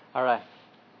All right.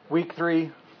 Week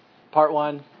 3, part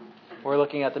 1. We're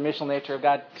looking at the missional nature of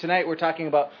God. Tonight we're talking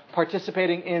about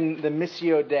participating in the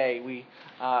Missio Dei. We,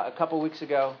 a couple weeks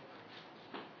ago,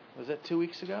 was it 2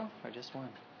 weeks ago or just one?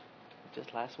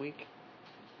 Just last week?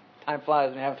 Time flies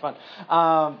when you're having fun.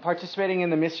 Participating in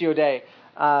the Missio Dei.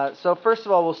 So first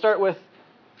of all, we'll start with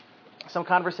some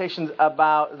conversations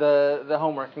about the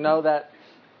homework. Know that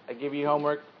I give you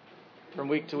homework from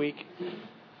week to week.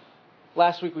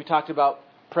 Last week we talked about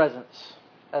presence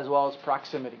as well as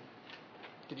proximity.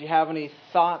 Did you have any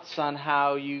thoughts on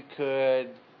how you could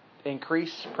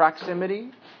increase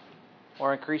proximity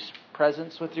or increase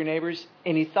presence with your neighbors?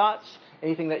 Any thoughts?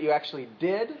 Anything that you actually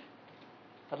did?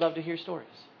 I'd love to hear stories.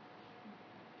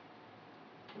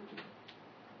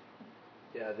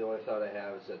 Yeah, the only thought I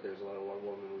have is that there's only one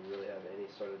woman we really have any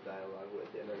sort of dialogue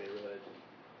with in our neighborhood.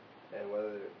 And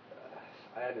whether,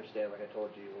 I understand, like I told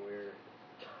you when we were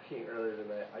talking earlier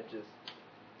tonight, I just,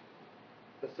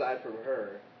 aside from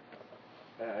her,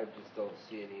 I just don't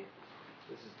see any,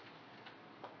 this is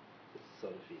so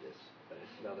defeatist,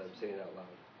 now that I'm saying it out loud.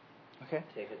 Okay.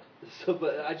 Take it. So,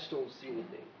 but I just don't see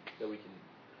anything that we can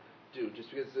do, just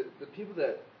because the people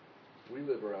that we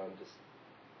live around just,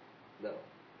 no.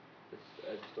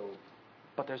 I just don't.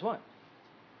 But there's one.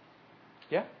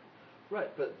 Yeah?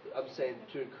 Right, but I'm saying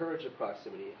to encourage the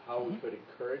proximity, how we could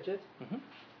encourage it. Mm-hmm.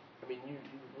 I mean, you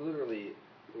literally,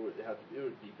 it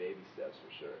would be baby steps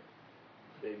for sure.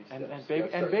 Baby steps.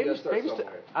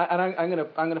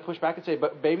 I'm gonna push back and say,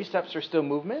 but baby steps are still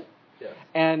movement. Yes.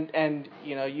 And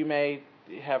you know, you may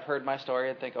have heard my story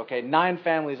and think, okay, 9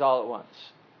 families all at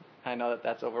once. I know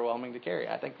that's overwhelming to carry.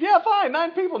 I think, yeah, fine,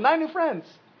 9 people, 9 new friends.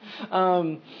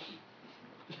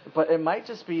 But it might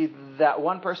just be that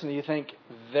one person you think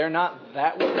they're not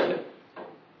that weird.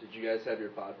 Did you guys have your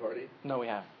pod party? No, we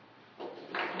haven't.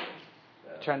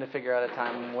 Trying to figure out a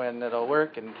time when it'll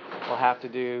work, and we'll have to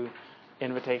do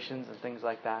invitations and things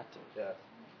like that. Yeah.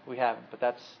 We haven't, but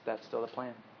that's still the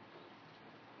plan.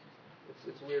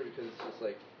 It's weird because it's just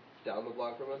like down the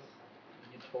block from us,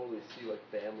 you totally see like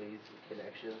families and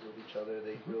connections with each other.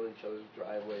 They grill each other's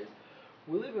driveways.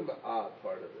 We live in the odd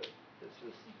part of it. It's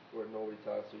just where nobody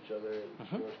talks to each other and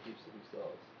everyone keeps to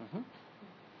themselves. Mm-hmm.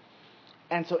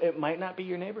 And so it might not be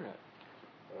your neighborhood.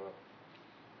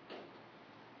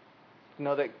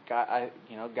 Know that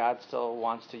God still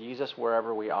wants to use us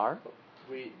wherever we are.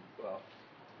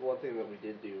 One thing that we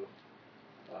did do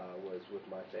was with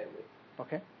my family.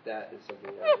 Okay. That is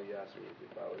something that you asked me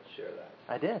if I would share that.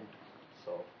 I did.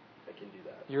 So I can do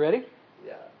that. You ready?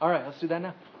 Yeah. All right, let's do that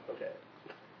now. Okay.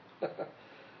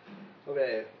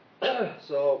 Okay.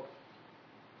 So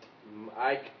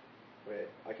I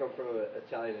come from an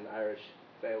Italian and Irish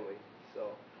family,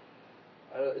 so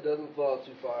it doesn't fall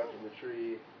too far from the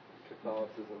tree.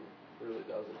 Catholicism really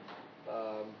doesn't.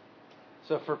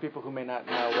 So for people who may not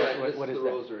know, what is the that?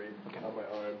 rosary on my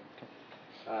arm.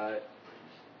 Okay.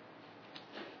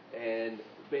 And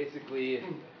basically,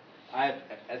 as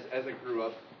I grew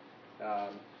up,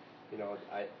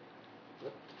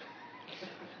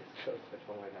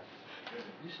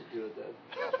 you should do it then.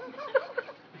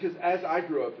 Because as I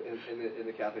grew up in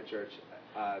the Catholic Church,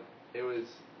 it was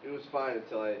fine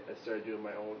until I started doing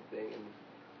my own thing and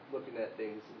looking at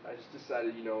things. I just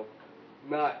decided,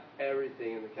 not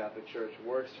everything in the Catholic Church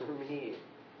works for me.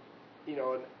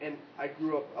 And I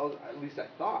grew up, at least I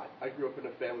thought, I grew up in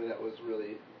a family that was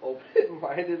really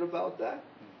open-minded about that.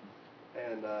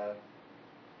 And,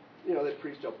 they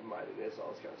preached open-mindedness,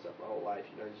 all this kind of stuff my whole life.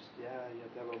 You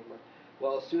have to have open-minded.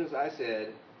 Well, as soon as I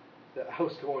said that I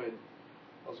was going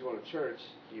to church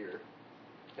here,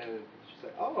 and she's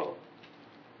like, "Oh,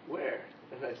 where?"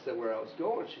 And I said where I was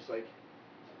going. She's like,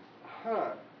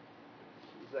 "Huh?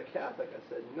 Is that Catholic?" I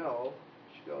said, "No."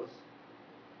 She goes,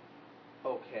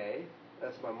 "Okay,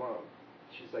 that's my mom."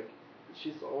 She's like,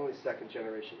 she's the only second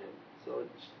generation in, so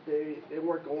they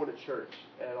weren't going to church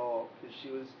at all because she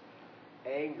was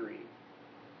angry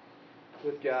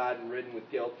with God and ridden with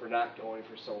guilt for not going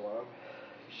for so long.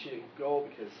 She didn't go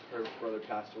because her brother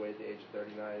passed away at the age of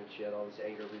 39, and she had all this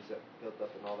anger built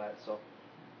up and all that. So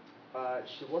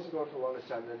she wasn't going for the longest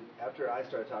time. Then after I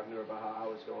started talking to her about how I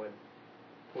was going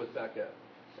with Becca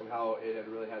and how it had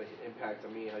really had an impact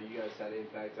on me, how you guys had an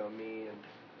impact on me, and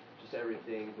just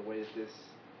everything, the way that this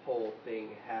whole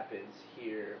thing happens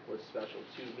here was special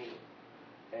to me.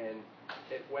 And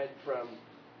it went from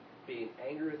being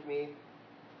angry with me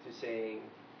to saying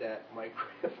that my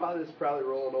grandfather's probably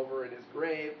rolling over in his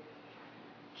grave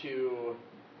to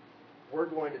we're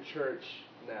going to church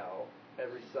now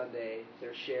every Sunday.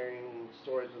 They're sharing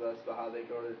stories with us about how they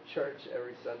go to church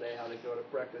every Sunday, how they go to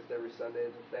breakfast every Sunday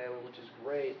as a family, which is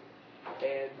great.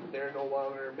 and they're no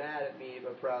longer mad at me,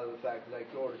 but proud of the fact that I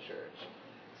go to church.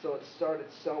 So it started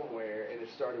somewhere, and it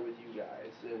started with you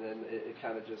guys, and then it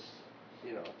kind of just,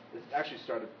 it actually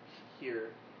started here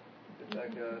in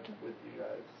Becca with you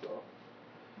guys. So,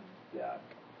 yeah,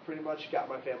 pretty much got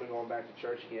my family going back to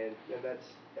church again, and that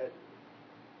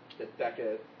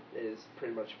Becca is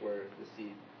pretty much where the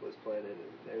seed was planted,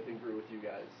 and everything grew with you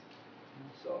guys.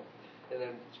 So, and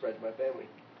then spread to my family.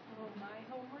 Oh, my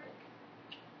homework?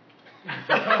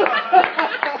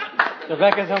 So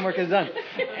Becca's homework is done.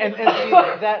 And see,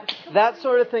 that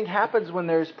sort of thing happens when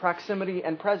there's proximity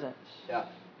and presence. Yeah.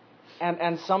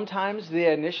 And sometimes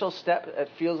the initial step, it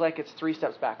feels like it's 3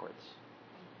 steps backwards.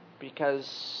 Because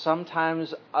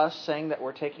sometimes us saying that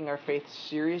we're taking our faith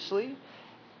seriously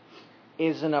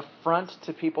is an affront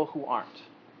to people who aren't.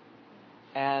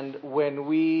 And when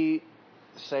we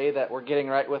say that we're getting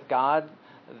right with God,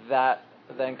 that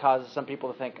then causes some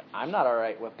people to think, I'm not all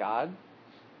right with God.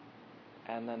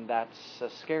 And then that's a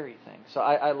scary thing. So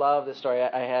I love this story.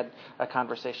 I had a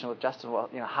conversation with Justin. Well,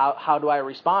 how do I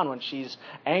respond when she's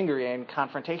angry and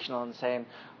confrontational and saying,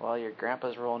 well, your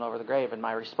grandpa's rolling over the grave? And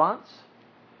my response?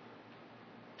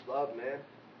 Love, man.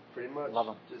 Pretty much. Love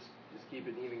him. Just keep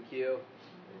it even keel.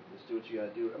 Just do what you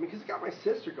got to do. I mean, because it got my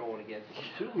sister going again,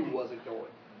 too, who wasn't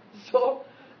going. So,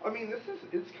 I mean,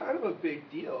 it's kind of a big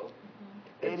deal.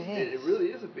 It is. It really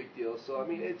is a big deal. So, I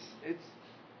mean,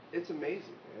 it's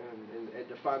amazing, man. And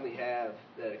to finally have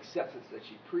that acceptance that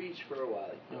she preached for a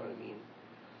while, you know what I mean?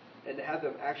 And to have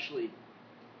them actually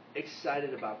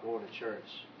excited about going to church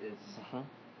is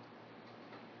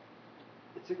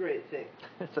it's a great thing.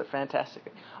 It's a fantastic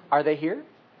thing. Are they here?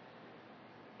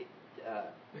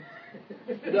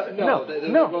 No.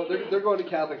 They're going to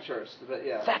Catholic church, but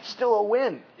yeah. That's still a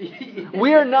win.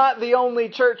 We are not the only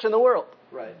church in the world.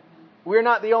 Right. We're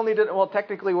not the only,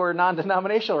 technically we're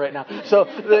non-denominational right now. So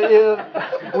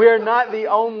we are not the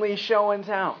only show in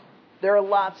town. There are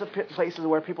lots of places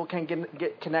where people can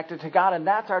get connected to God, and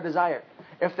that's our desire.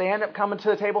 If they end up coming to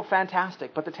the table,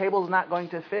 fantastic. But the table is not going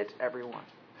to fit everyone.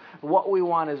 What we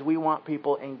want is we want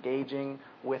people engaging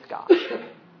with God.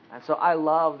 And so I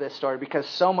love this story because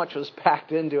so much was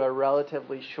packed into a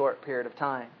relatively short period of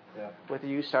time. Yeah. With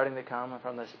you starting to come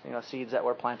from the seeds that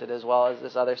were planted as well as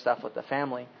this other stuff with the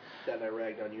family. That I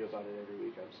ragged on you about it every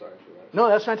week. I'm sorry for that. No,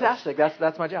 that's fantastic.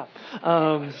 That's my job.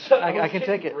 I can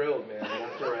take it. Thrilled, man.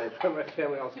 That's all right. My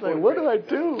family house. Like, what did I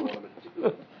do?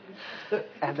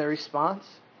 And the response?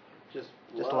 Just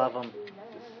love them.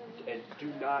 And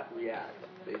do not react,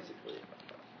 basically.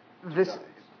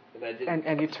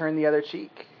 And you turn the other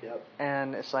cheek. Yep.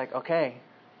 And it's like, okay.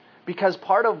 Because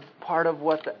part of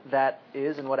what that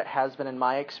is and what it has been in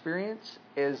my experience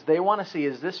is they want to see,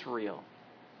 is this real?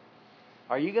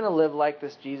 Are you going to live like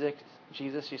this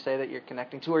Jesus you say that you're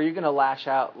connecting to? Or are you going to lash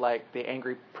out like the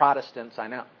angry Protestants I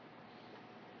know?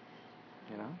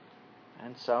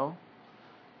 And so,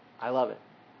 I love it.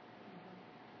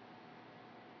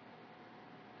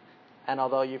 And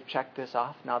although you've checked this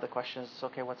off, now the question is,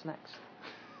 okay, what's next?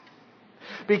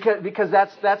 Because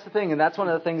that's the thing, and that's one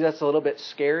of the things that's a little bit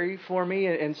scary for me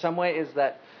in some way is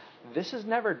that this is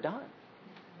never done.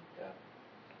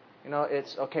 Yeah.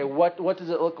 It's okay. What does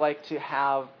it look like to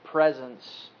have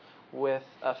presence with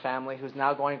a family who's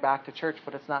now going back to church,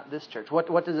 but it's not this church?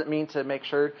 What does it mean to make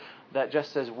sure that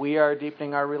just as we are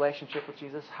deepening our relationship with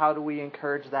Jesus, how do we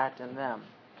encourage that in them?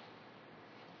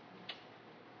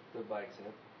 Live by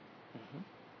example.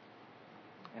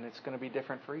 Mm-hmm. And it's going to be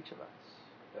different for each of us.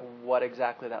 What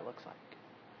exactly that looks like.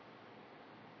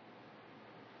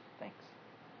 Thanks.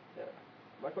 Yeah.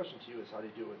 My question to you is, how do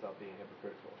you do it without being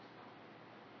hypocritical?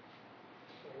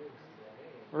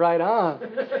 Right on.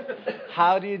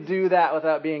 How do you do that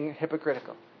without being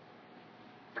hypocritical?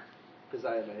 Because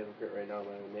I am a hypocrite right now in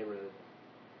my own neighborhood.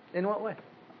 In what way?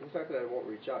 The fact that I won't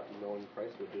reach out to knowing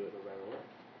Christ would do it no matter what.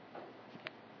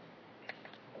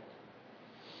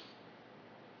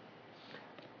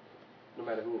 No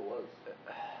matter who it was.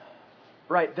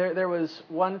 Right. There was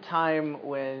one time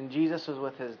when Jesus was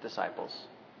with his disciples.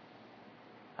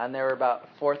 And there were about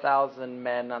 4,000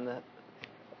 men on the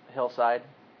hillside,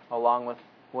 along with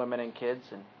women and kids.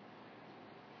 And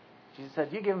Jesus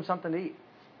said, you give them something to eat.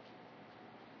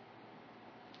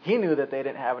 He knew that they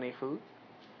didn't have any food.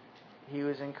 He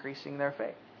was increasing their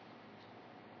faith.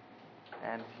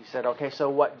 And he said, okay, so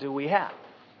what do we have?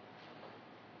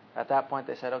 At that point,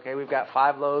 they said, okay, we've got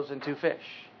 5 loaves and 2 fish.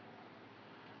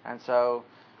 And so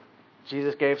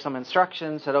Jesus gave some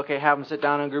instructions, said, okay, have them sit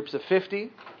down in groups of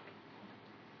 50.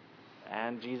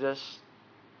 And Jesus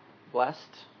blessed,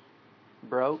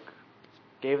 broke,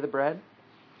 gave the bread.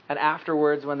 And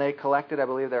afterwards, when they collected, I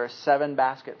believe there were 7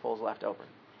 basketfuls left over.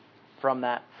 from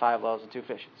that 5 loaves and 2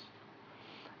 fishes.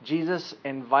 Jesus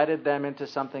invited them into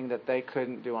something that they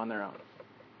couldn't do on their own.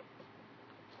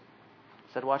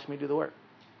 He said, watch me do the work.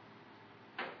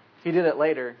 He did it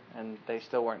later, and they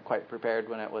still weren't quite prepared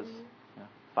when it was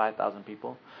 5,000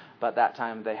 people. But that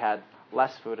time they had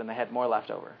less food and they had more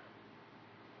left over.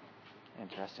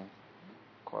 Interesting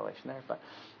correlation there. But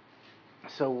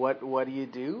so what do you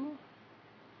do?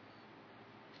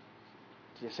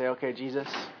 Do you say, okay, Jesus,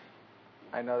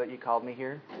 I know that you called me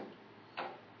here.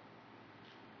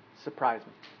 Surprise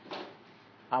me.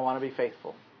 I want to be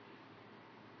faithful.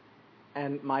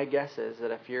 And my guess is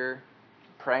that if you're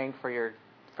praying for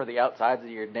the outsides of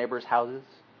your neighbors' houses,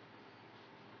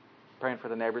 praying for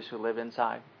the neighbors who live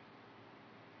inside,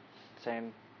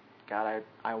 saying, God,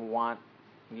 I want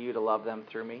you to love them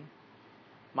through me.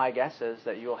 My guess is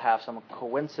that you'll have some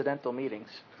coincidental meetings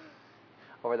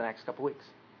over the next couple weeks.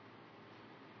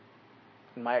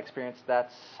 In my experience,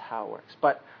 that's how it works.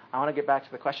 But I want to get back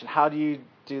to the question, how do you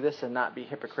do this and not be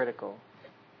hypocritical?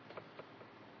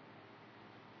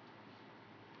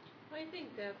 Well, I think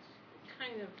that's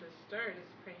kind of the start,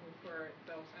 is praying for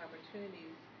those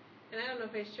opportunities. And I don't know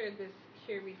if I shared this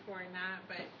here before or not,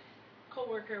 but a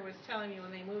coworker was telling me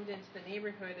when they moved into the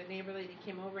neighborhood, a neighbor lady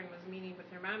came over and was meeting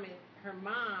with her mom. And her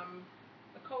mom,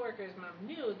 the coworker's mom,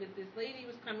 knew that this lady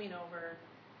was coming over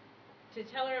to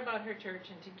tell her about her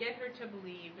church and to get her to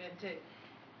believe,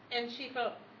 and she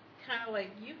felt kind of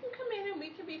like, you can come in and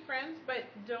we can be friends, but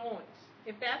don't.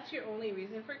 If that's your only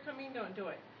reason for coming, don't do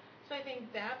it. So I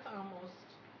think that's almost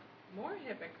more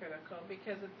hypocritical,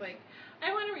 because it's like,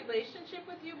 I want a relationship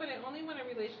with you, but I only want a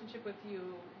relationship with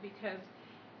you because,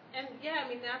 and yeah, I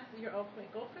mean, that's your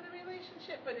ultimate goal for the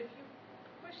relationship, but if you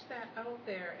push that out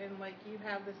there and like you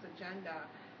have this agenda,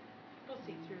 people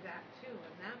see through that too,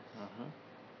 and that's,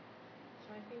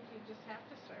 so I think you just have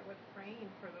to start with praying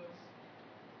for those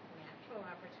natural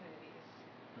opportunities,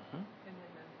 and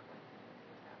then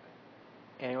coincidences happen.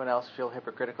 Anyone else feel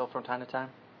hypocritical from time to time?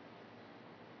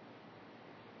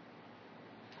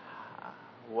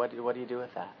 What do you do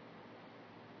with that?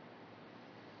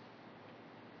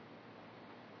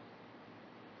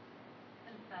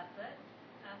 Confess it.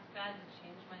 Ask God to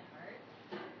change my heart.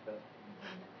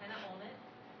 Kind of own it.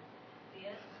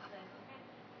 See it. Say, okay,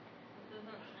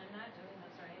 I'm not doing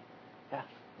this right. Yeah.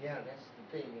 Yeah, that's the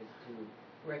thing, is to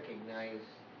recognize,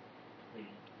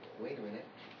 wait a minute,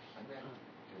 I'm not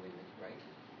doing this right.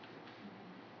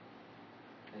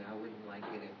 And I wouldn't like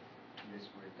it if this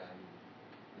were done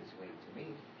this way to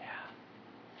me. Yeah.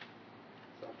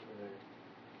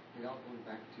 It all goes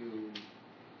back to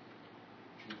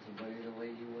treat somebody the way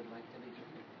you would like to be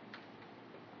treated.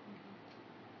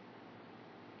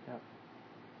 Yep.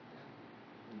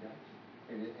 Yeah, exactly.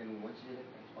 And once you hit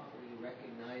that spot where you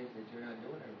recognize that you're not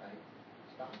doing it right,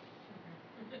 stop.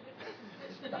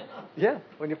 Stop. Yeah.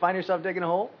 When you find yourself digging a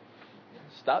hole,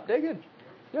 stop digging.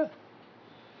 Yeah.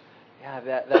 Yeah,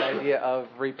 that idea of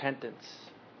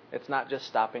repentance. It's not just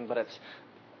stopping, but it's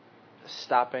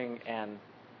stopping and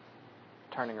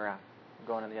turning around,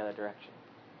 going in the other direction.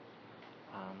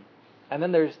 And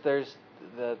then there's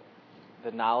the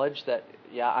knowledge that,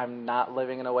 I'm not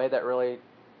living in a way that really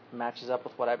matches up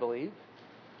with what I believe.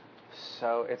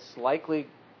 So it's likely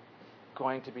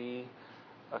going to be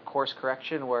a course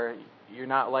correction where you're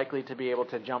not likely to be able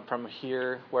to jump from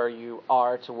here where you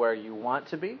are to where you want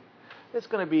to be. It's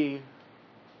going to be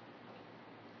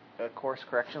a course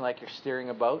correction like you're steering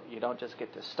a boat. You don't just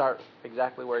get to start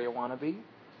exactly where you want to be.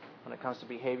 When it comes to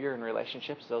behavior and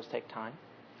relationships, those take time.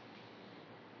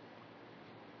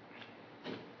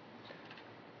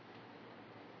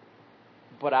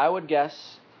 But I would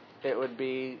guess it would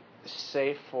be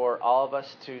safe for all of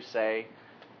us to say,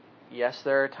 yes,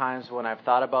 there are times when I've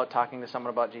thought about talking to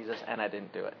someone about Jesus and I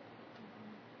didn't do it.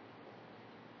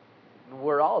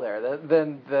 We're all there.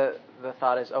 Then the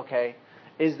thought is, okay,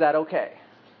 is that okay?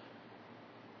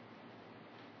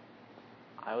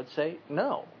 I would say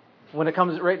no. When it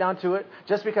comes right down to it,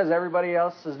 just because everybody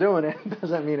else is doing it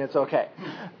doesn't mean it's okay.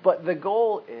 But the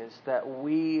goal is that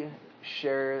we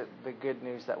share the good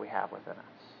news that we have within us.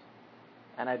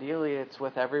 And ideally, it's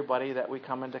with everybody that we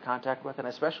come into contact with, and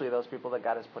especially those people that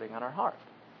God is putting on our heart.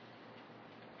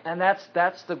 And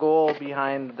that's the goal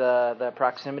behind the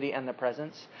proximity and the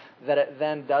presence, that it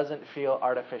then doesn't feel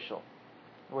artificial,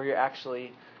 where you're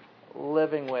actually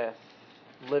living with,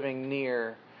 living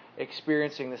near,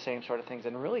 experiencing the same sort of things,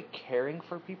 and really caring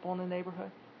for people in the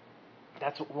neighborhood.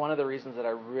 That's one of the reasons that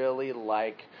I really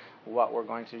like what we're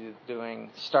going to be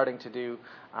starting to do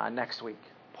next week.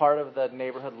 Part of the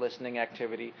neighborhood listening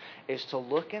activity is to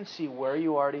look and see where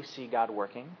you already see God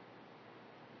working,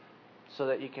 so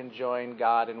that you can join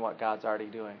God in what God's already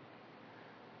doing.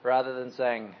 rather than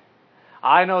saying,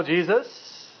 I know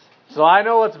Jesus, so I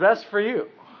know what's best for you.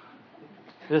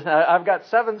 I've got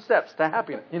 7 steps to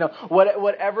happiness.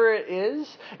 Whatever it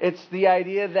is, it's the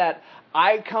idea that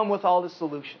I come with all the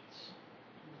solutions.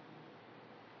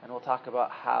 And we'll talk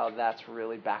about how that's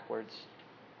really backwards.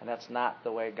 And that's not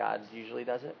the way God usually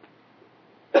does it.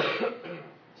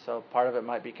 So part of it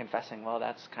might be confessing, well,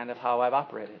 that's kind of how I've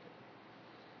operated.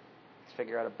 Let's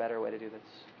figure out a better way to do this.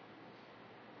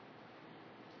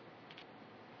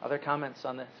 Other comments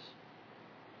on this?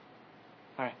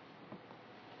 All right.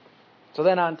 So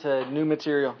then on to new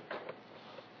material.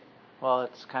 Well,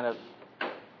 it's kind of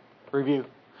review.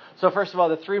 So first of all,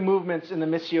 the 3 movements in the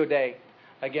Missio Dei.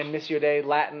 Again, Missio Dei,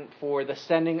 Latin for the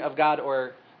sending of God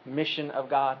or mission of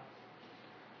God.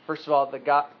 First of all,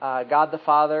 God the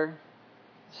Father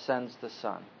sends the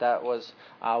Son. That was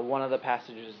one of the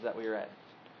passages that we read.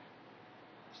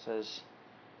 It says,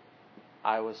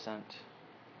 I was sent.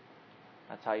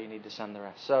 That's how you need to send the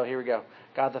rest. So here we go.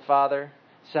 God the Father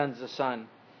sends the Son.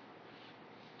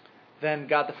 Then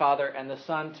God the Father and the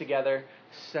Son together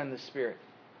send the Spirit.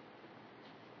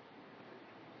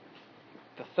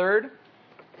 The third,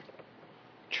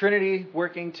 Trinity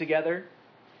working together,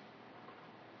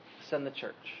 send the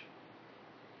church.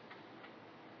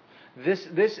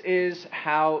 This is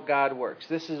how God works.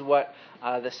 This is what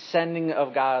the sending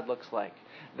of God looks like.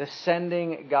 The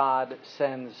sending God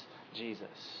sends Jesus.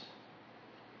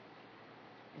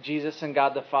 Jesus and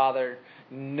God the Father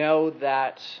know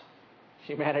that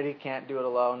humanity can't do it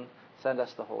alone. Send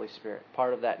us the Holy Spirit.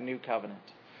 Part of that new covenant.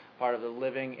 Part of the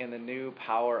living in the new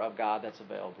power of God that's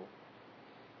available.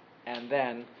 And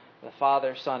then the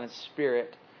Father, Son, and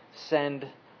Spirit send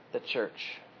the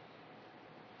church.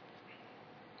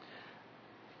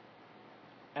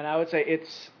 And I would say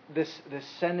it's this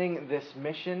sending, this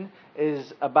mission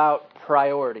is about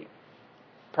priority.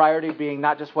 Priority being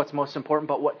not just what's most important,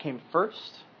 but what came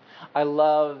first. I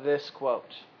love this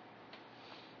quote.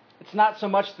 It's not so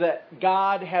much that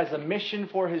God has a mission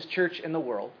for His church in the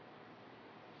world,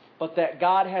 but that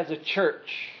God has a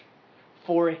church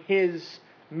for His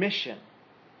mission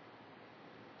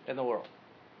in the world.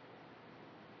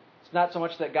 It's not so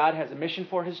much that God has a mission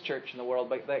for His church in the world,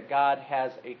 but that God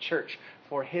has a church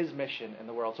for His mission in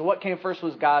the world. So what came first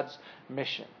was God's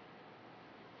mission.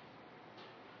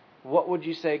 What would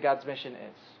you say God's mission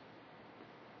is?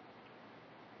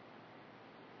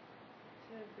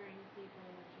 To bring people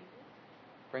to Jesus.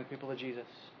 Bring people to Jesus.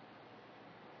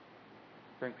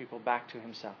 Bring people back to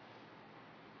Himself.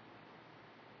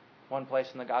 One place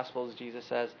in the Gospels, Jesus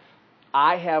says,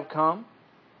 I have come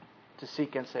to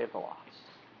seek and save the lost.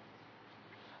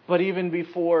 But even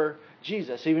before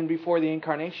Jesus, even before the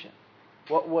incarnation,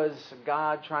 what was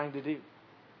God trying to do?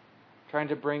 Trying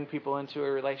to bring people into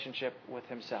a relationship with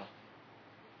Himself.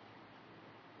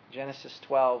 Genesis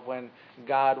 12, when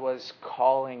God was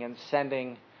calling and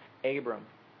sending Abram,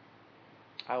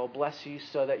 I will bless you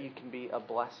so that you can be a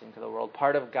blessing to the world.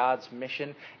 Part of God's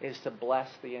mission is to bless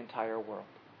the entire world.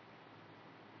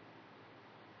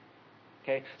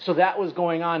 Okay, so that was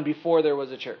going on before there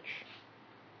was a church.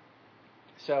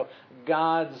 So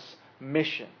God's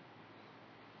mission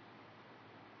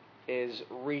is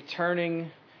returning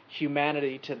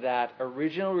humanity to that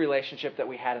original relationship that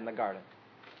we had in the garden,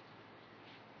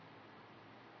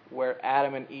 where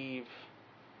Adam and Eve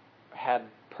had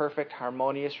perfect,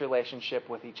 harmonious relationship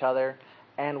with each other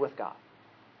and with God.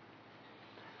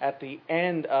 At the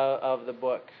end of the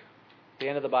book, the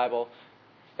end of the Bible,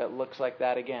 it looks like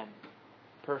that again.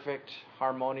 Perfect,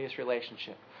 harmonious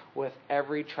relationship with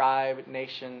every tribe,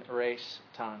 nation, race,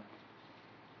 tongue,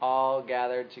 all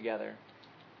gathered together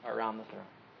around the throne.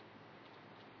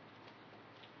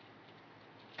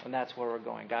 And that's where we're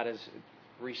going. God is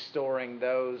restoring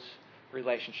those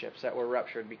relationships that were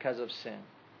ruptured because of sin,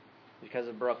 because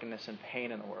of brokenness and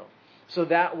pain in the world. So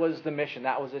that was the mission.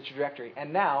 That was the trajectory.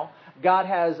 And now God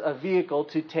has a vehicle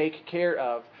to take care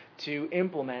of, to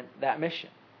implement that mission.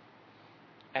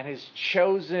 And His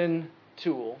chosen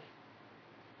tool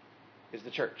is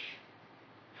the church.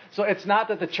 So it's not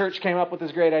that the church came up with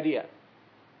this great idea.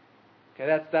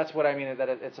 Okay, that's what I mean, that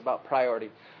it's about priority.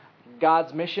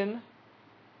 God's mission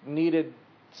needed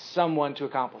someone to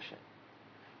accomplish it.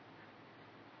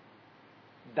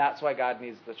 That's why God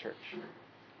needs the church.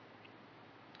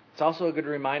 It's also a good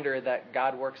reminder that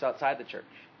God works outside the church.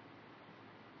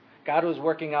 God was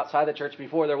working outside the church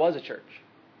before there was a church.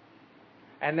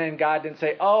 And then God didn't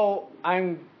say, oh,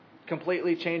 I'm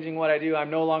completely changing what I do.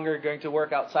 I'm no longer going to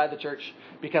work outside the church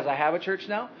because I have a church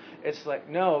now. It's like,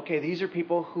 no, okay, these are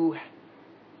people who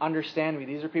understand me.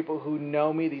 These are people who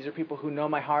know me. These are people who know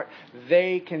my heart.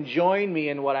 They can join me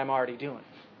in what I'm already doing.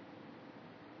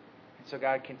 so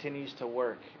God continues to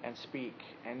work and speak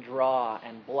and draw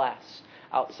and bless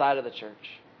outside of the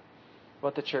church.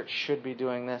 But the church should be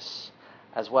doing this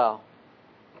as well.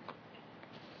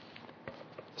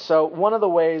 So one of the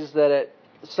ways that it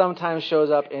sometimes shows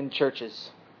up in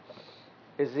churches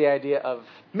is the idea of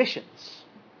missions.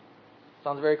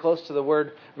 Sounds very close to the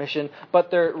word mission,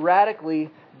 but they're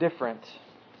radically different.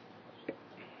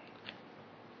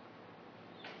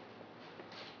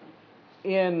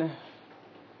 When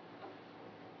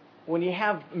you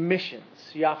have missions,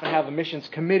 you often have a missions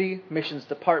committee, missions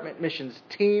department, missions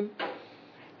team,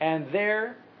 and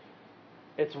there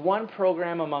it's one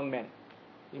program among many.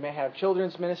 You may have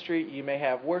children's ministry, you may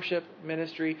have worship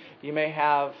ministry, you may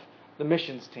have the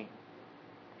missions team.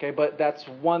 Okay, but that's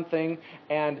one thing.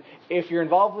 And if you're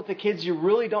involved with the kids, you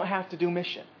really don't have to do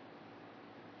mission,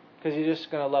 because you're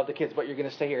just going to love the kids, but you're going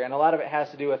to stay here. And a lot of it has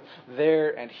to do with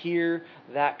there and here,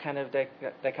 that kind of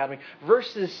dichotomy,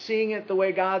 versus seeing it the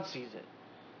way God sees it,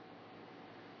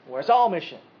 where it's all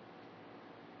mission.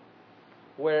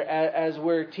 Where as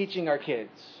we're teaching our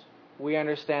kids, we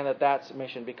understand that that's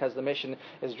mission, because the mission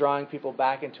is drawing people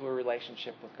back into a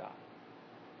relationship with God.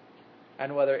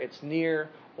 And whether it's near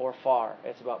or far,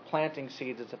 it's about planting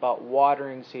seeds, it's about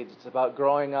watering seeds, it's about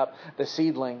growing up the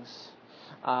seedlings,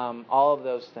 all of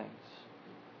those things.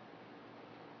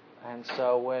 And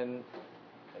so when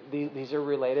these are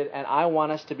related, and I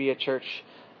want us to be a church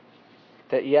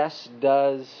that, yes,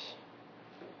 does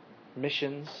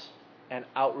missions and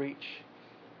outreach,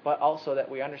 but also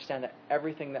that we understand that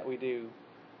everything that we do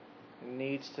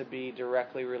needs to be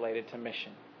directly related to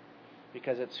mission,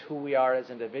 because it's who we are as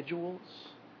individuals,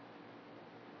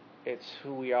 it's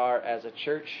who we are as a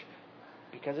church,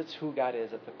 because it's who God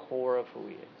is at the core of who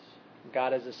He is.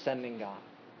 God is a sending God.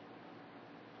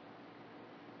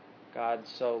 God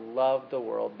so loved the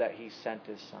world that He sent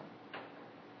His Son.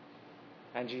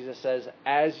 And Jesus says,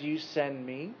 as you send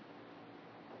me,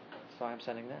 so I'm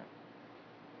sending them.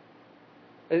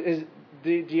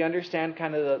 Do you understand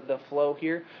kind of the flow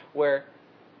here, where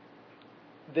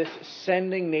this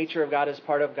sending nature of God is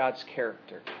part of God's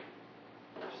character?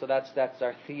 So that's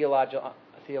our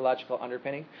theological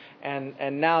underpinning.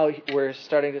 And now we're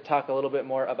starting to talk a little bit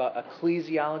more about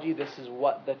ecclesiology. This is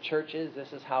what the church is.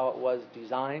 This is how it was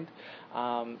designed.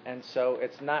 And so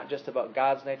it's not just about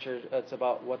God's nature. It's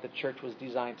about what the church was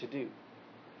designed to do.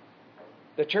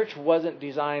 The church wasn't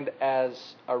designed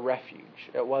as a refuge.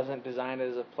 It wasn't designed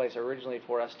as a place originally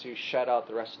for us to shut out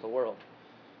the rest of the world.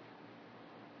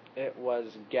 It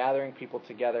was gathering people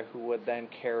together who would then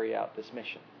carry out this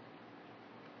mission.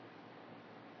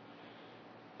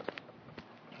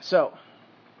 So,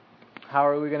 how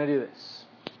are we going to do this?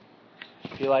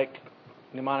 If you like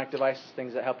mnemonic devices,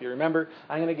 things that help you remember,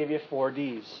 I'm going to give you 4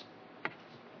 Ds.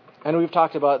 And we've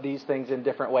talked about these things in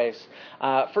different ways.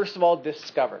 First of all,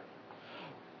 discover.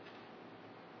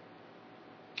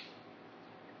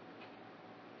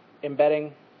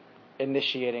 Embedding,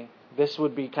 initiating. This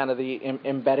would be kind of the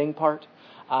embedding part,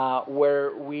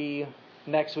 where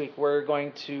next week we're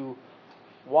going to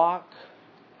walk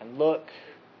and look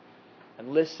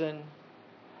and listen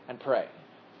and pray.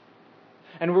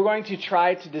 And we're going to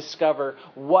try to discover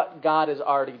what God is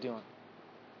already doing.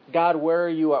 God, where are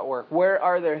you at work? Where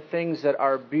are there things that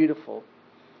are beautiful,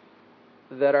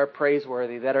 that are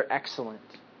praiseworthy, that are excellent?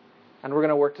 And we're going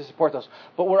to work to support those.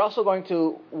 But we're also going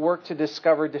to work to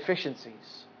discover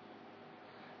deficiencies.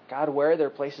 God, where are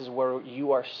there places where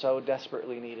you are so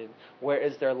desperately needed? Where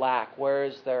is there lack? Where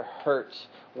is there hurt?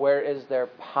 Where is there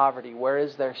poverty? Where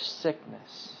is there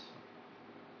sickness?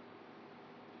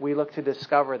 We look to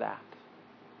discover that.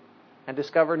 And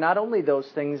discover not only those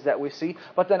things that we see,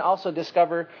 but then also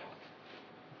discover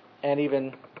and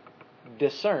even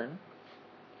discern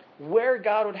where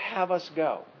God would have us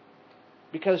go.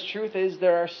 Because truth is,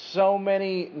 there are so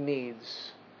many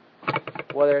needs,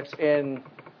 whether it's in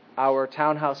our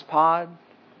townhouse pod,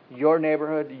 your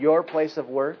neighborhood, your place of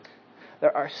work.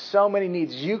 There are so many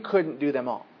needs. You couldn't do them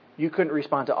all. You couldn't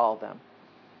respond to all of them.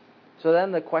 So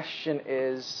then the question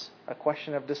is a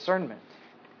question of discernment.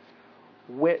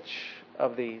 Which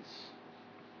of these?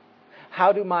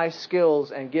 How do my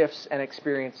skills and gifts and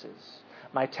experiences,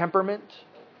 my temperament,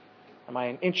 am I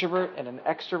an introvert and an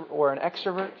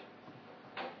extrovert?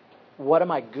 What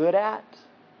am I good at?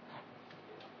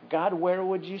 God, where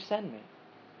would you send me?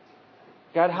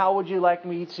 God, how would you like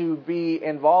me to be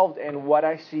involved in what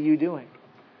I see you doing?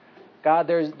 God,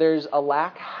 there's a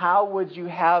lack. How would you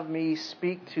have me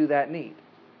speak to that need?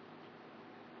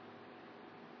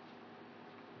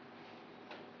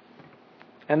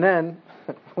 And then,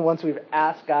 once we've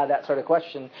asked God that sort of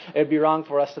question, it'd be wrong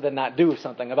for us to then not do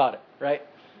something about it, right?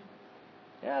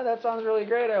 Yeah, that sounds really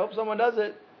great. I hope someone does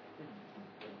it.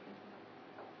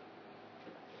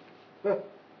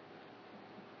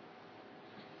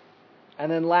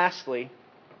 And then lastly,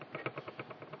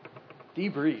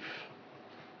 debrief.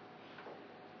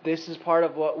 This is part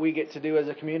of what we get to do as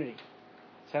a community.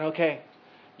 Saying, okay,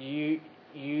 you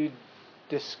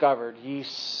discovered, you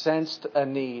sensed a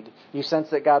need. You sensed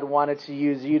that God wanted to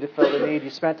use you to fill the need. You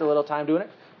spent a little time doing it.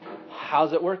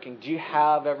 How's it working? Do you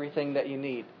have everything that you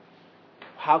need?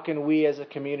 How can we as a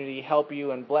community help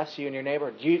you and bless you in your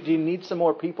neighborhood? Do you need some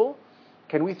more people?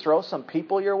 Can we throw some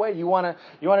people your way? You want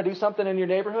to do something in your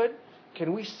neighborhood?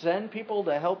 Can we send people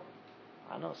to help,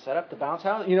 I don't know, set up the bounce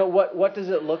house? What does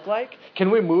it look like?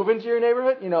 Can we move into your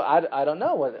neighborhood? I don't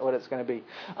know what it's going to be.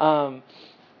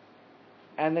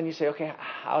 And then you say, okay,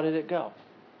 how did it go?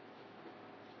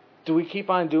 Do we keep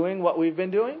on doing what we've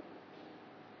been doing?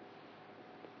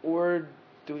 Or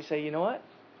do we say, you know what?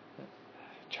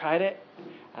 Tried it,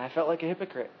 and I felt like a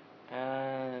hypocrite.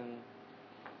 And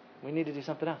we need to do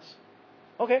something else.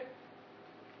 Okay.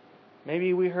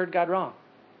 Maybe we heard God wrong.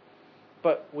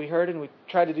 But we heard and we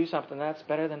tried to do something. That's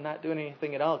better than not doing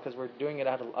anything at all because we're doing it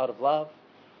out of love.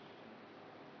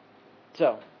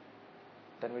 So,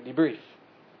 then we debrief.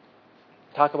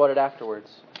 Talk about it afterwards.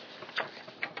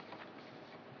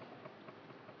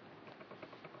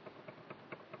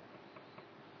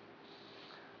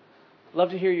 Love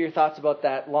to hear your thoughts about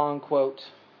that long quote.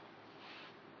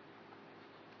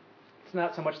 It's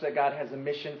not so much that God has a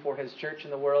mission for His church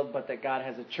in the world, but that God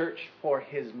has a church for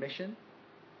His mission.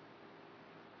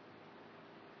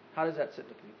 How does that sit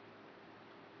with you?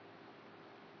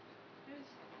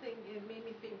 It made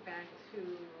me think back to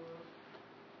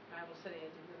Bible study I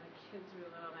did when the kids were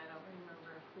little, and I don't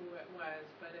remember who it was,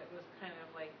 but it was kind of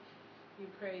like you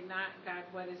pray, not God,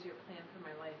 what is your plan for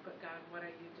my life, but God, what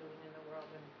are you doing in the world,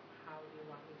 and how do you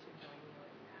want me to join you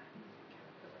in that? I kind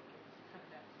of feel like it's kind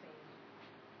of that same.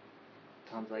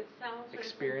 Sounds like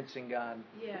experiencing God.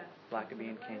 Yes.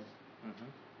 Blackaby and King. Mm-hmm.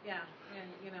 Yeah, and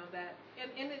that,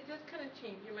 and it just kind of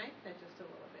changed your mindset just a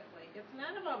little bit. Like, it's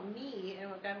not about me and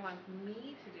what God wants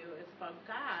me to do. It's about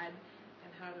God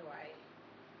and how do I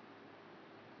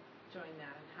join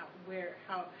that, and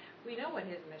how we know what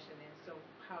His mission is. So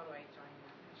how do I join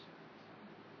that mission?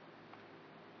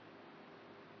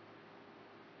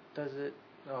 Does it?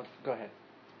 Oh, go ahead.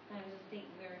 I was just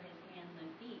thinking, where are His hands and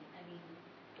feet? I mean,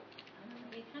 I don't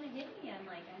know. It kind of hit me. I'm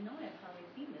like, I know I've probably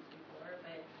seen this before,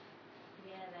 but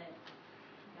yeah, that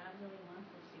God really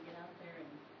wants us to get out there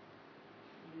and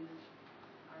use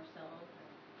ourselves, our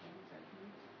hands, our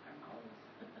feet, our mouths,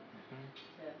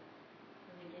 to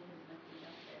really get His message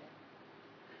out there.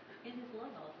 Get His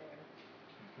love out there.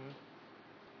 Mm-hmm.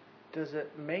 Does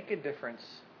it make a difference,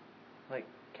 like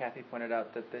Kathy pointed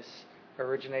out, that this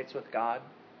originates with God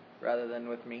rather than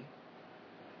with me?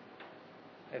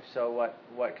 If so,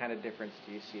 what kind of difference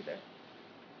do you see there?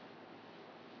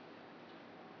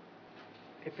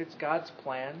 If it's God's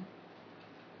plan,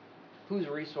 whose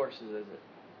resources is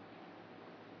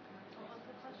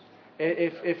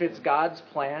it? If it's God's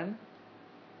plan,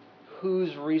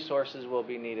 whose resources will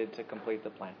be needed to complete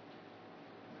the plan?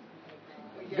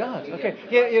 God. Okay.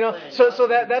 Yeah. So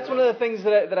that's one of the things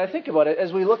that I think about it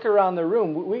as we look around the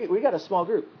room. We got a small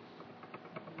group.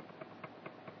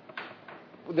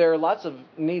 There are lots of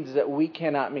needs that we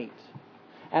cannot meet,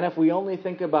 and if we only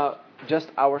think about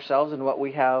just ourselves and what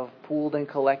we have pooled and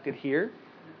collected here,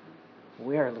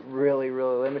 we are really,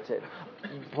 really limited.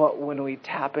 But when we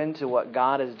tap into what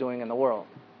God is doing in the world,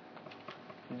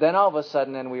 then all of a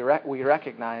sudden, we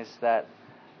recognize that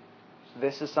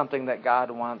this is something that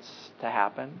God wants to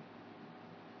happen,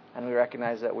 and we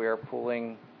recognize that we're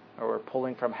pulling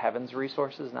from heaven's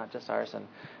resources, not just ours. And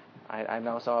I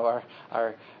know some of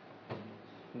our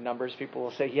numbers people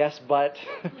will say yes, but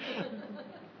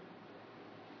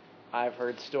I've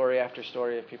heard story after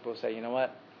story of people who say, you know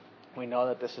what, we know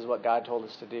that this is what God told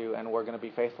us to do, and we're going to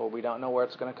be faithful. We don't know where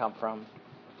it's going to come from,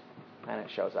 and it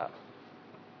shows up.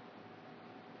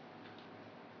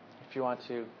 If you want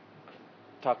to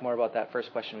talk more about that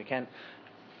first question, we can.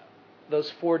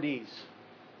 Those 4 Ds: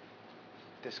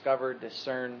 discover,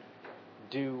 discern,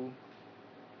 do,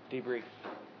 debrief.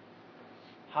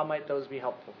 How might those be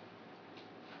helpful?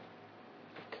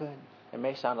 It could. It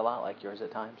may sound a lot like yours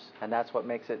at times, and that's what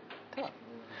makes it tough.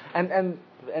 And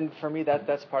for me,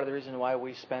 that's part of the reason why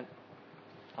we spent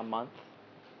a month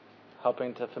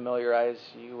helping to familiarize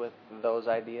you with those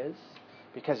ideas.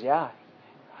 Because,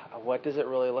 what does it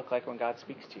really look like when God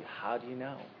speaks to you? How do you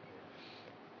know?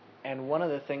 And one of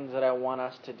the things that I want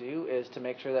us to do is to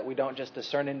make sure that we don't just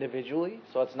discern individually.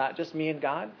 So it's not just me and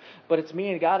God, but it's me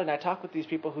and God. And I talk with these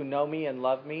people who know me and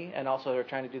love me and also are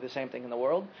trying to do the same thing in the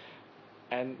world.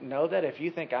 And know that if you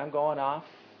think I'm going off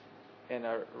in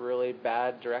a really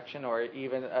bad direction or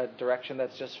even a direction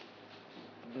that's just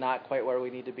not quite where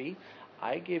we need to be,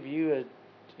 I give you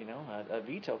a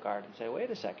veto card and say,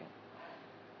 wait a second.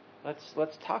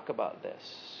 Let's talk about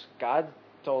this. God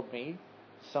told me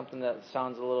something that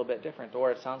sounds a little bit different,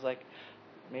 or it sounds like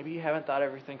maybe you haven't thought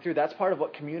everything through. That's part of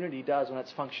what community does when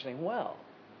it's functioning well,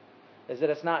 is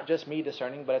that it's not just me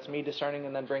discerning, but it's me discerning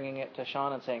and then bringing it to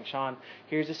Sean and saying, Sean,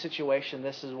 here's the situation.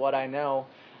 This is what I know.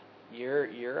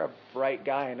 You're a bright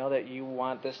guy. I know that you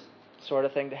want this sort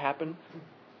of thing to happen.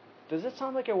 Does it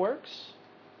sound like it works?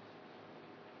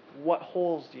 What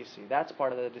holes do you see? That's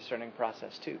part of the discerning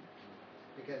process too.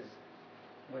 Because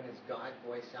when it's God's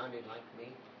voice sounding like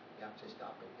me, you have to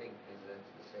stop and think, because that's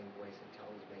the same voice that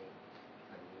tells me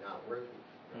I'm not worthy,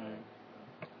 right?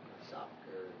 I suck,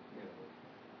 or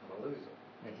I'm a loser.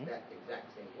 It's that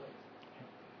exact same voice.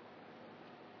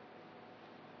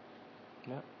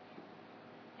 Yeah.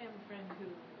 I have a friend who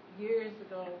years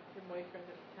ago, her boyfriend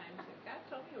at the time said, God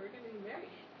told me we're going to be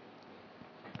married.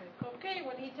 I'm like, okay,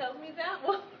 when he tells me that,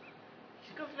 well,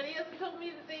 she goes, but he hasn't told me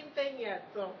the same thing yet.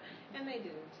 So, and they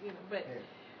didn't, but. Yeah.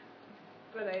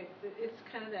 But it's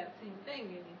kind of that same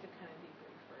thing. You need to kind of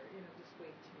debrief, or just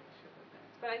wait to make sure that's.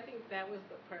 But I think that was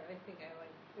the part I think I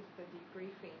like, was the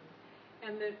debriefing,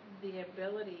 and the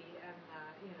ability and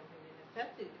the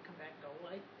necessity to come back and go,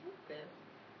 well, I think this,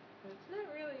 but it's not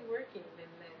really working,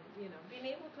 and then being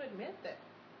able to admit that,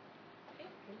 hey,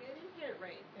 maybe I didn't hear it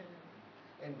right,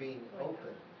 and being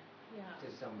open to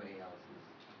somebody else's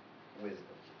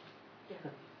wisdom.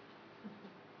 Yeah.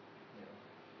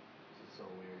 It's so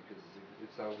weird because it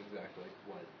sounds exactly like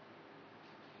what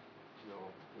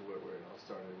where it all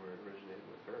started, where it originated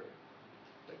with her.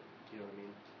 Like, you know what I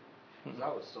mean? Because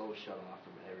I was so shut off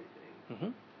from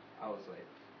everything. I was like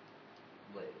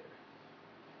later,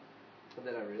 and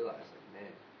then I realized, like,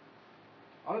 man,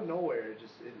 out of nowhere, it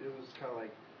was kind of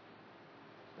like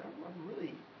I'm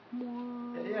really.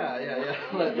 Yeah.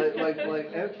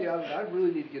 like empty. I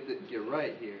really need to get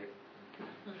right here.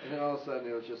 And then all of a sudden,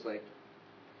 it was just like,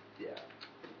 yeah.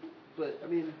 But I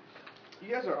mean, you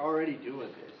guys are already doing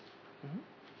this.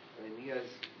 I mean, you guys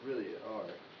really are.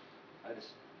 I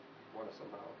just want to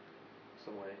somehow,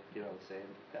 some way, get on the same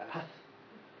path.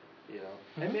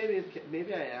 And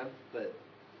maybe I am, but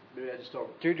maybe I just don't.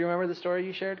 Do you remember the story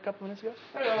you shared a couple minutes ago?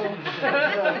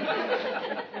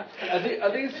 I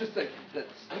think it's just like that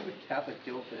stupid Catholic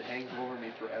guilt that hangs over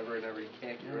me forever and ever. You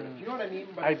can't get rid of. You know what I mean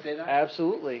when I say that?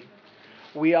 Absolutely.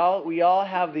 We all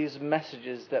have these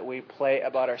messages that we play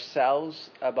about ourselves,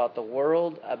 about the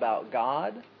world, about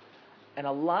God, and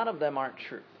a lot of them aren't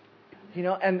true.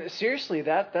 And seriously,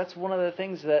 that's one of the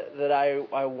things that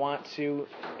I want to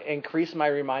increase my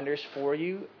reminders for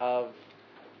you of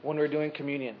when we're doing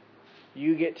communion.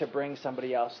 You get to bring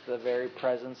somebody else to the very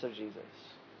presence of Jesus.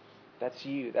 That's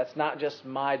you. That's not just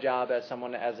my job as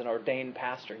an ordained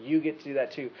pastor. You get to do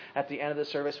that too. At the end of the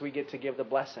service, we get to give the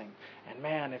blessing. And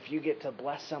man, if you get to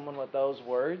bless someone with those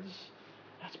words,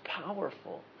 that's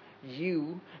powerful.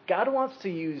 God wants to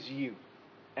use you.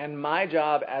 And my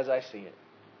job, as I see it,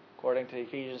 according to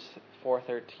Ephesians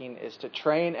 4:13, is to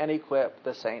train and equip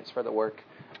the saints for the work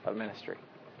of ministry.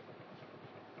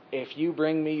 If you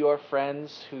bring me your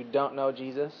friends who don't know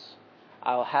Jesus,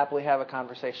 I'll happily have a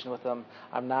conversation with them.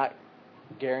 I'm not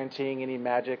guaranteeing any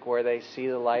magic where they see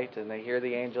the light and they hear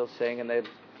the angels sing and they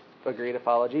agree to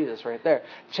follow Jesus right there.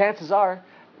 Chances are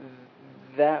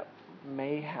that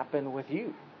may happen with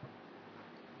you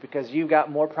because you've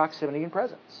got more proximity and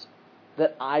presence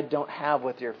that I don't have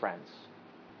with your friends.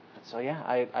 And so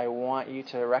I want you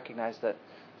to recognize that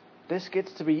this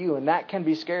gets to be you, and that can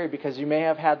be scary because you may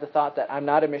have had the thought that I'm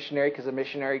not a missionary because a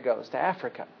missionary goes to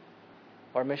Africa.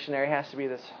 Or a missionary has to be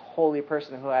this holy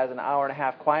person who has an hour and a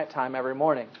half quiet time every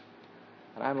morning.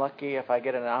 And I'm lucky if I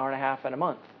get an hour and a half in a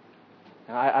month.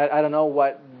 And I don't know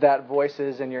what that voice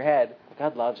is in your head, but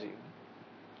God loves you.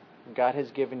 God has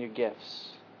given you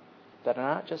gifts that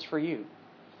are not just for you.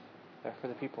 They're for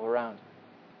the people around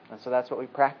you. And so that's what we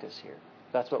practice here.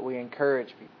 That's what we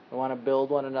encourage people. We want to build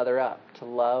one another up to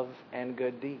love and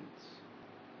good deeds.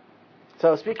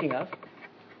 So speaking of,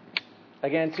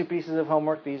 again, 2 pieces of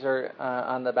homework. These are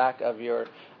on the back of your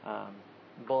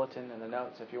bulletin and the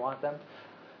notes if you want them.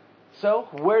 So,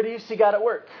 where do you see God at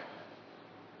work?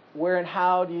 Where and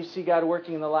how do you see God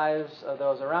working in the lives of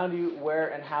those around you? Where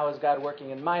and how is God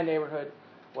working in my neighborhood?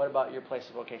 What about your place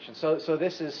of vocation? So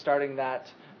this is starting that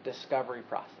discovery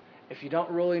process. if you don't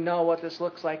really know what this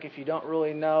looks like, if you don't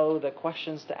really know the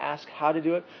questions to ask, how to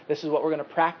do it, this is what we're going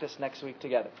to practice next week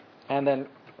together. And then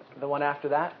the one after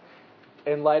that,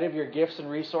 in light of your gifts and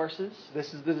resources,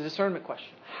 this is the discernment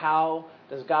question. How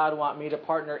does God want me to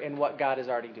partner in what God is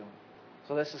already doing?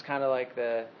 So this is kind of like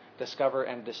the discover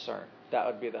and discern. That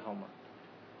would be the homework.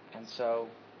 And so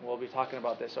we'll be talking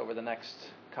about this over the next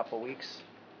couple weeks,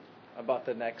 about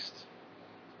the next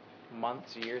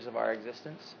months, years of our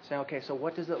existence. Saying, okay, so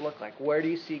what does it look like? Where do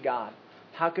you see God?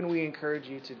 How can we encourage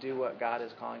you to do what God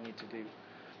is calling you to do?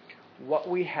 What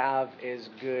we have is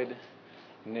good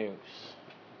news.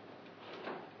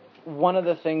 One of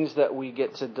the things that we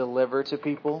get to deliver to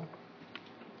people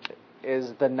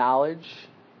is the knowledge,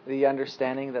 the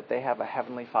understanding that they have a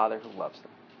Heavenly Father who loves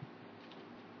them.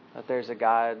 That there's a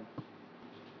God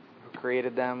who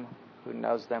created them, who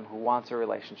knows them, who wants a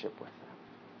relationship with them.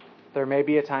 There may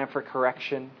be a time for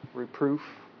correction, reproof.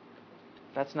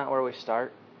 That's not where we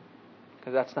start,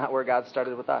 because that's not where God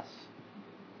started with us.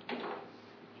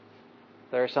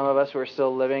 There are some of us who are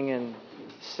still living in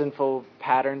sinful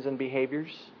patterns and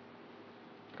behaviors.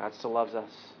 God still loves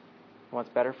us, wants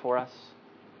better for us.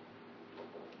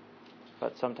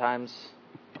 But sometimes,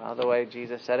 the way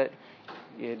Jesus said it,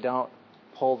 you don't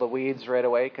pull the weeds right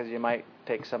away because you might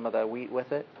take some of the wheat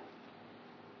with it.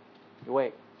 You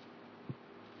wait.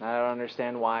 I don't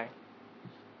understand why.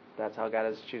 That's how God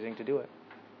is choosing to do it.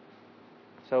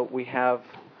 So we have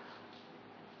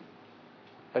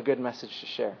a good message to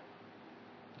share.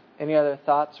 Any other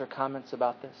thoughts or comments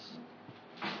about this?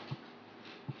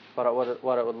 What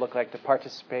it would look like to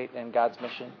participate in God's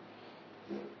mission?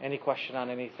 Any question on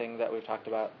anything that we've talked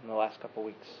about in the last couple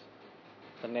weeks?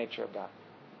 The nature of God.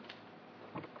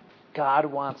 God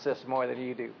wants this more than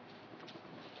you do.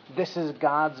 This is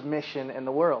God's mission in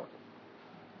the world.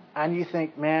 And you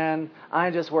think, man,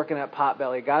 I'm just working at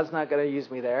Potbelly. God's not going to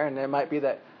use me there. And it might be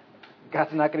that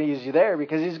God's not going to use you there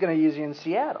because He's going to use you in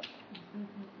Seattle.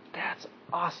 That's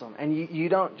awesome. And you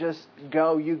don't just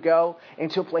go, you go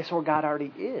into a place where God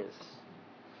already is.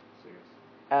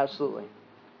 Absolutely.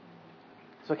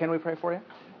 So can we pray for you?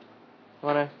 You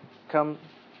want to come?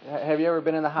 Have you ever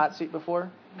been in the hot seat before?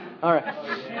 All right.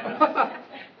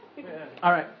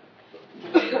 All right.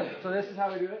 So this is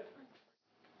how we do it.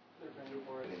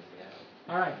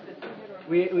 All right.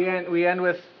 We end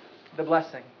with the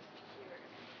blessing.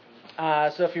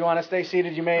 So if you want to stay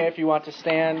seated, you may. If you want to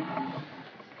stand.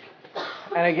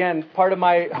 And again, part of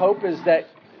my hope is that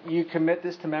you commit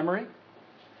this to memory.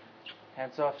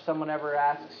 And so if someone ever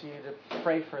asks you to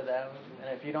pray for them,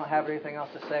 and if you don't have anything else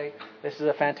to say, this is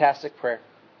a fantastic prayer.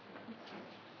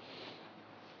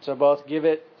 So both give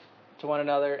it to one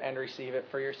another and receive it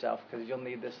for yourself, because you'll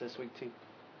need this week too.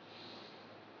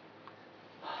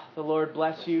 The Lord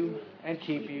bless you and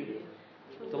keep you.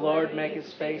 The Lord make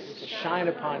His face to shine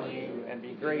upon you and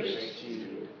be gracious to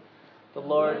you. The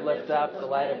Lord lift up the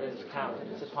light of His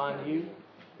countenance upon you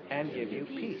and give you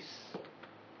peace.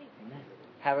 Amen.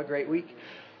 Have a great week.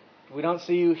 If we don't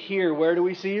see you here, where do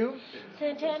we see you?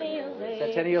 Centennial Lakes.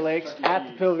 Centennial Lakes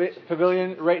at the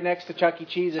pavilion right next to Chuck E.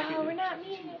 Cheese. We're not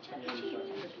meeting at Chuck E. Cheese.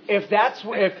 If that's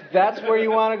where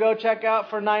you want to go check out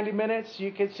for 90 minutes,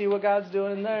 you can see what God's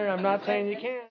doing there. I'm not saying you can't.